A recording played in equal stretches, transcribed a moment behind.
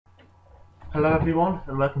Hello everyone,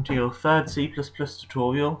 and welcome to your third C++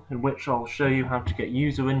 tutorial, in which I'll show you how to get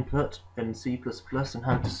user input in C++ and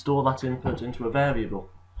how to store that input into a variable.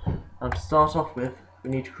 And to start off with, we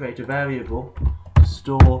need to create a variable to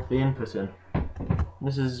store the input in.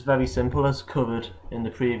 This is very simple, as covered in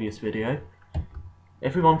the previous video.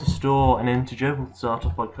 If we want to store an integer, we'll start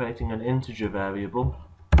off by creating an integer variable,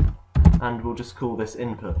 and we'll just call this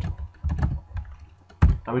input.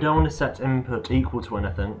 And we don't want to set input equal to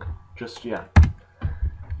anything just yet.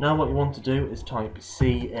 Now what you want to do is type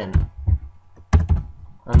C in,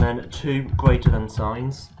 and then two greater than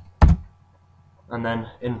signs, and then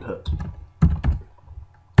input.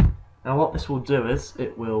 Now what this will do is,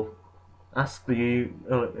 it will ask it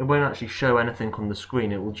won't actually show anything on the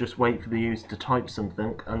screen, it will just wait for the user to type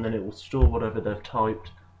something, and then it will store whatever they've typed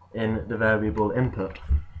in the variable input.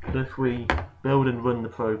 But if we build and run the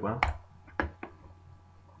program,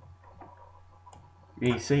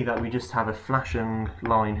 you see that we just have a flashing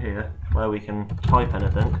line here where we can type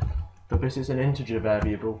anything, but because it's an integer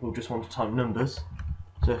variable, we'll just want to type numbers.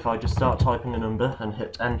 So if I just start typing a number and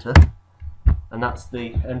hit enter, and that's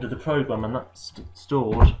the end of the program, and that's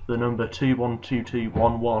stored the number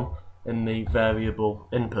 212211 in the variable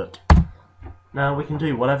input. Now we can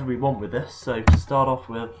do whatever we want with this, so to start off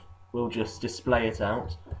with, we'll just display it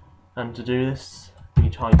out, and to do this we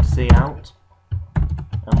type cout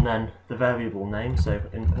and then the variable name, so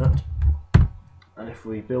input, and if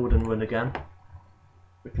we build and run again,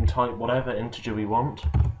 we can type whatever integer we want,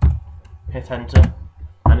 hit enter,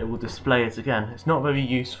 and it will display it again. It's not very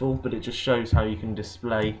useful, but it just shows how you can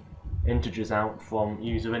display integers out from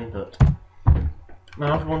user input.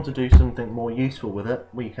 Now if we want to do something more useful with it,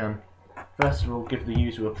 we can first of all give the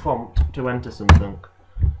user a prompt to enter something.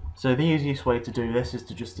 So the easiest way to do this is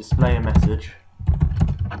to just display a message,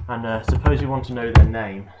 and suppose you want to know their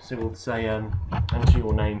name, so we'll say enter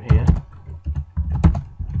your name here,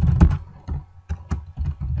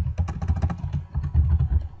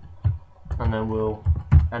 and then we'll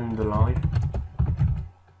end the line.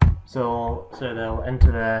 So they'll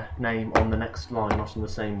enter their name on the next line, not on the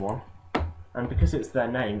same one, and because it's their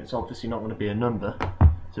name, it's obviously not going to be a number,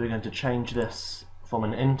 so we're going to change this from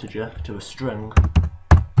an integer to a string,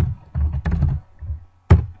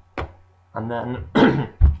 and then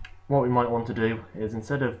what we might want to do is,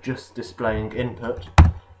 instead of just displaying input,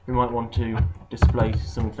 we might want to display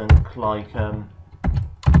something like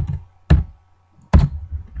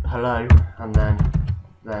hello and then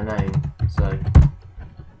their name, so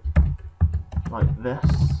like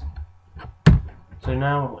this. So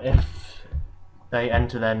now if they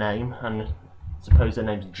enter their name, and suppose their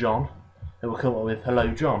name's John, it will come up with hello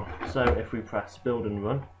John. So if we press build and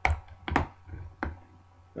run,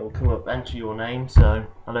 it will come up enter your name, so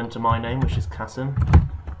I'll enter my name, which is Kasim,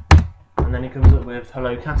 and then it comes up with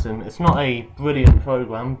hello Kasim. It's not a brilliant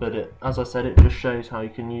program, but as I said, it just shows how you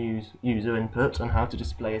can use user input and how to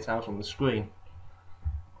display it out on the screen.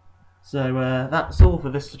 So that's all for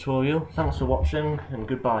this tutorial. Thanks for watching, and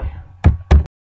goodbye.